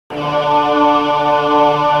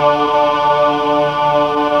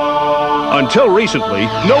Until recently,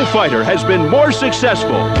 no fighter has been more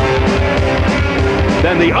successful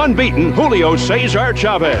than the unbeaten Julio Cesar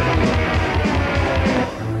Chavez,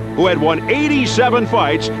 who had won 87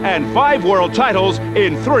 fights and 5 world titles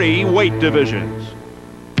in 3 weight divisions.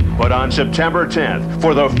 But on September 10th,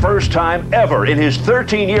 for the first time ever in his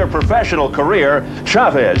 13-year professional career,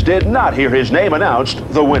 Chavez did not hear his name announced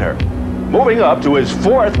the winner. Moving up to his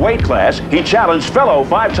 4th weight class, he challenged fellow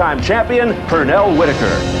 5-time champion Pernell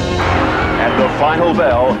Whitaker. At the final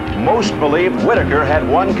bell, most believed Whitaker had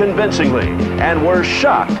won convincingly and were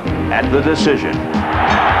shocked at the decision.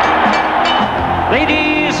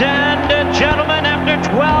 Ladies and gentlemen, after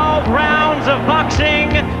 12 rounds of boxing,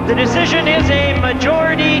 the decision is a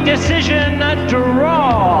majority decision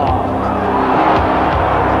draw.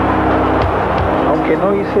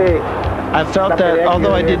 I felt that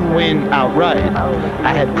although I didn't win outright,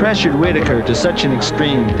 I had pressured Whitaker to such an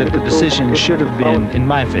extreme that the decision should have been in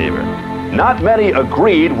my favor. Not many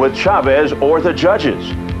agreed with Chavez or the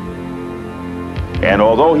judges. And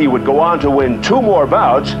although he would go on to win 2 more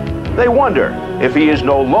bouts, they wonder if he is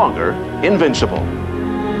no longer invincible.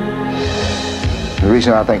 The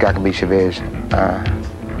reason I think I can beat Chavez is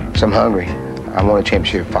I'm hungry. I want a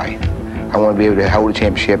championship fight. I want to be able to hold a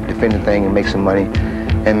championship, defend the thing, and make some money,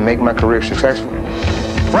 and make my career successful.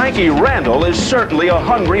 Frankie Randall is certainly a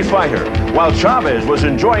hungry fighter. While Chavez was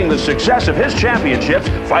enjoying the success of his championships,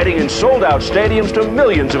 fighting in sold-out stadiums to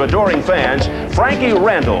millions of adoring fans, Frankie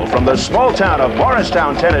Randall from the small town of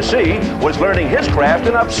Morristown, Tennessee, was learning his craft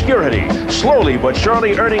in obscurity, slowly but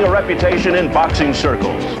surely earning a reputation in boxing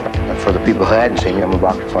circles. For the people who hadn't seen me, I'm a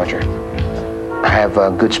boxer puncher. I have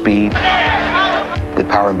good speed, good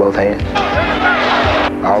power in both hands,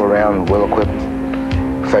 all around well-equipped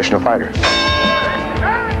professional fighter.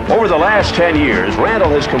 Over the last 10 years, Randall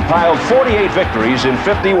has compiled 48 victories in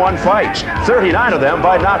 51 fights, 39 of them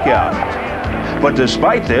by knockout. But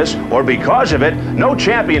despite this, or because of it, no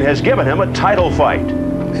champion has given him a title fight.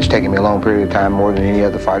 It's taken me a long period of time, more than any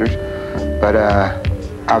other fighters, but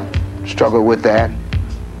I've struggled with that.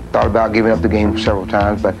 Thought about giving up the game several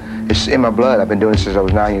times, but it's in my blood. I've been doing it since I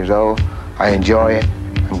was 9 years old. I enjoy it.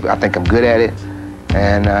 I think I'm good at it,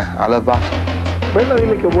 and I love boxing.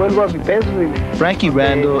 Frankie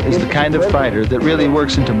Randall is the kind of fighter that really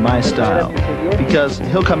works into my style, because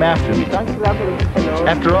he'll come after me.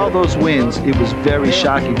 After all those wins, it was very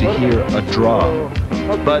shocking to hear a draw.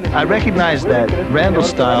 But I recognize that Randall's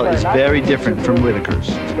style is very different from Whitaker's.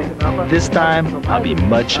 This time, I'll be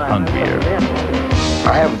much hungrier.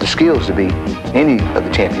 I have the skills to beat any of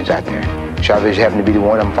the champions out there. Chavez happened to be the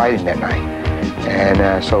one I'm fighting that night.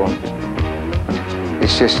 And so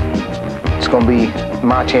it's going to be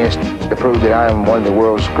my chance to prove that I am one of the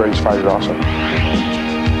world's greatest fighters also.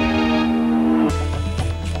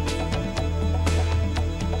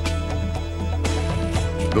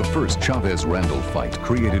 The first Chavez-Randall fight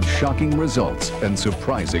created shocking results and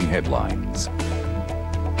surprising headlines.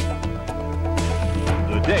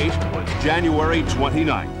 The date was January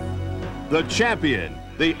 29th. The champion,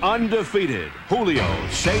 the undefeated Julio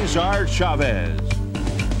Cesar Chavez.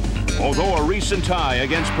 Although a recent tie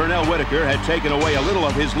against Pernell Whitaker had taken away a little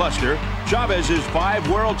of his luster, Chavez's 5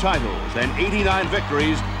 world titles and 89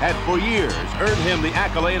 victories had for years earned him the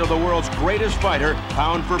accolade of the world's greatest fighter,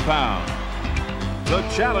 pound for pound. The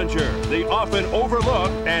challenger, the often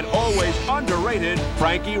overlooked and always underrated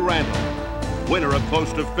Frankie Randall. Winner of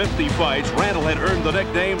close to 50 fights, Randall had earned the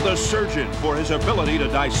nickname the Surgeon for his ability to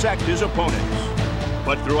dissect his opponents.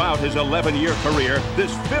 But throughout his 11-year career,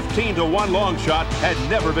 this 15-to-1 long shot had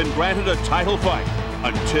never been granted a title fight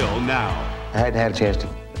until now. I hadn't had a chance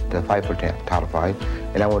to fight for a title fight,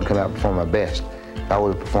 and I would have come out and perform my best. If I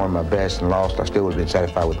would have performed my best and lost, I still would have been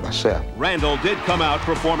satisfied with myself. Randall did come out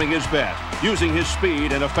performing his best. Using his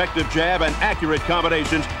speed and effective jab and accurate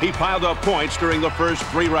combinations, he piled up points during the first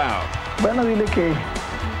 3 rounds.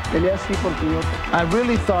 I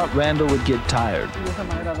really thought Randall would get tired.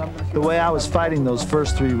 The way I was fighting those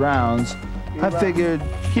first 3 rounds, I figured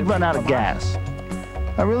he'd run out of gas.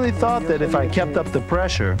 I really thought that if I kept up the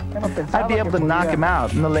pressure, I'd be able to knock him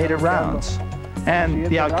out in the later rounds. And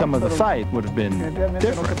the outcome of the fight would have been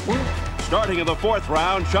different. Starting in the 4th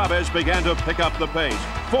round, Chavez began to pick up the pace,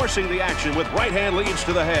 forcing the action with right-hand leads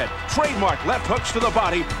to the head, trademark left hooks to the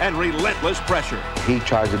body, and relentless pressure. He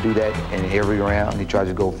tries to do that in every round. He tries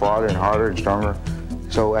to go farther and harder and stronger.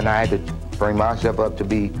 And I had to bring myself up to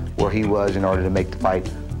be where he was in order to make the fight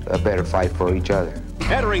a better fight for each other.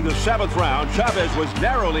 Entering the 7th round, Chavez was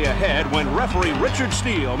narrowly ahead when referee Richard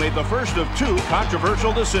Steele made the first of 2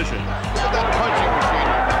 controversial decisions. Look at that punching machine.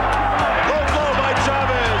 Low blow by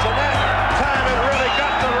Chavez.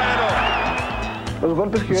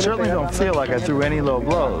 You certainly don't feel like I threw any low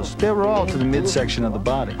blows. They were all to the midsection of the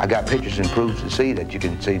body. I got pictures and proofs to see that you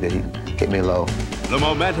can see that he hit me low. The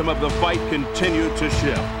momentum of the fight continued to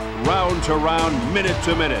shift, round to round, minute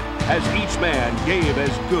to minute, as each man gave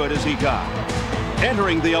as good as he got.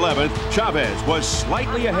 Entering the 11th, Chavez was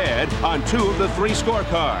slightly ahead on 2 of the 3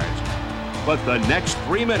 scorecards. But the next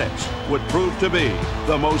 3 minutes would prove to be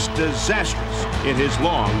the most disastrous in his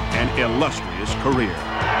long and illustrious career.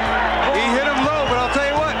 He hit him low, but I'll tell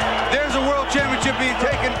you what, there's a world championship being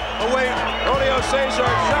taken away. Julio Cesar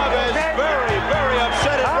Chavez very, very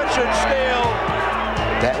upset at Richard Steele.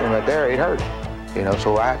 That one right there, it hurt. You know,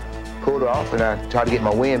 so I pulled off and I tried to get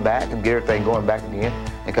my wind back and get everything going back again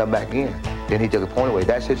and come back in. Then he took a point away.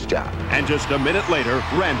 That's his job. And just a minute later,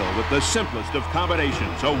 Randall, with the simplest of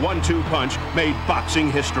combinations, a 1-2 punch, made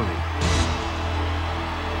boxing history.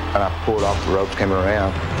 And I pulled off the ropes, came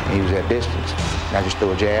around, and he was at distance. And I just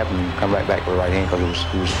threw a jab and come right back with the right hand because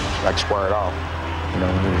he was like squared off. You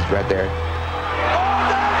know, he was right there.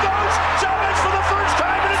 Oh, there goes Chavez for the first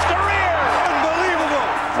time in his career!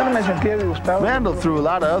 Unbelievable! Randall threw a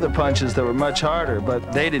lot of other punches that were much harder,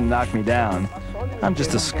 but they didn't knock me down. I'm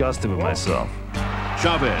just disgusted with myself.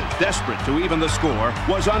 Chavez, desperate to even the score,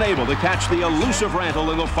 was unable to catch the elusive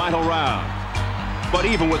Randall in the final round. But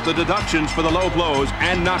even with the deductions for the low blows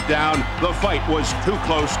and knockdown, the fight was too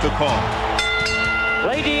close to call.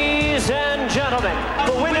 Ladies and gentlemen,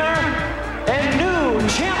 the winner and new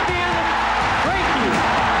champion, Frankie,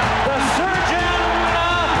 the Surgeon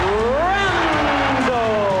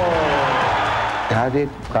Randall. I did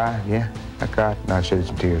cry, yeah. I cried and I shed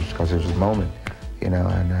some tears because it was a moment, you know,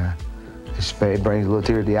 and it brings a little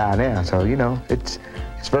tear to the eye now. So, you know, it's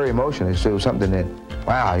very emotional. It's something that,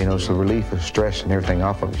 wow, you know, it's a relief of stress and everything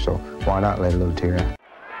off of you. So why not let a little tear out? Oh,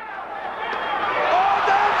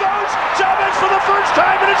 there goes Chavez for the first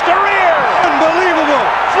time in his career! Unbelievable!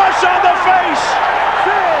 Flush on the face!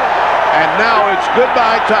 And now it's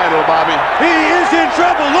goodbye title, Bobby. He is in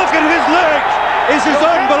trouble. Look at his legs. This is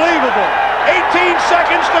unbelievable. 18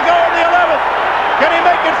 seconds to go in the 11th. Can he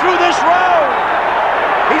make it through this round?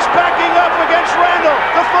 He's backing up against Randall,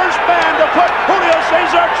 the first man to put Julio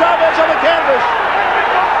Cesar Chavez on the canvas.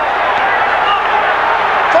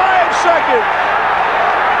 5 seconds.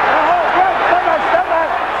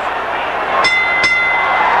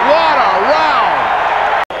 What a round!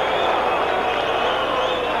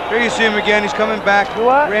 Here you see him again. He's coming back.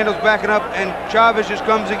 Randall's backing up, and Chavez just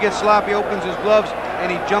comes and gets sloppy, opens his gloves,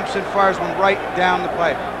 and he jumps and fires one right down the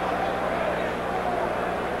pipe.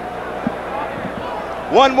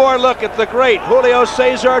 One more look at the great Julio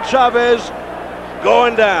Cesar Chavez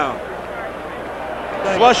going down.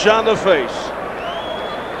 Flush on the face.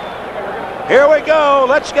 Here we go.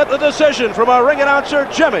 Let's get the decision from our ring announcer,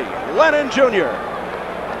 Jimmy Lennon Jr.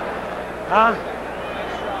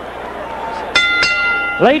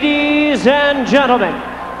 Ladies and gentlemen,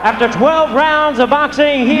 after 12 rounds of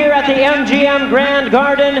boxing here at the MGM Grand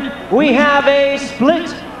Garden, we have a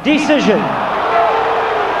split decision.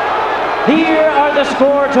 Here are the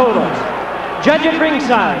score totals. Judge at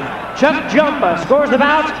ringside, Chuck Jumpa scores the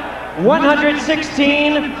bout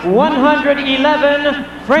 116-111,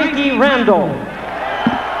 Frankie Randall.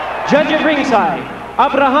 Judge at ringside,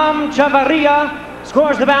 Abraham Chavarria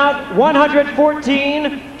scores the bout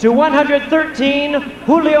 114-113,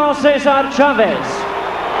 Julio Cesar Chavez.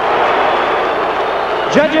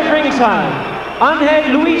 Judge at ringside,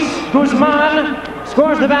 Angel Luis Guzman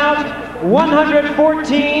scores the bout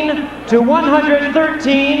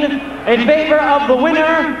 114-113 in favor of the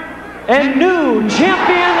winner and new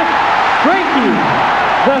champion, Frankie,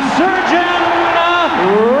 the Surgeon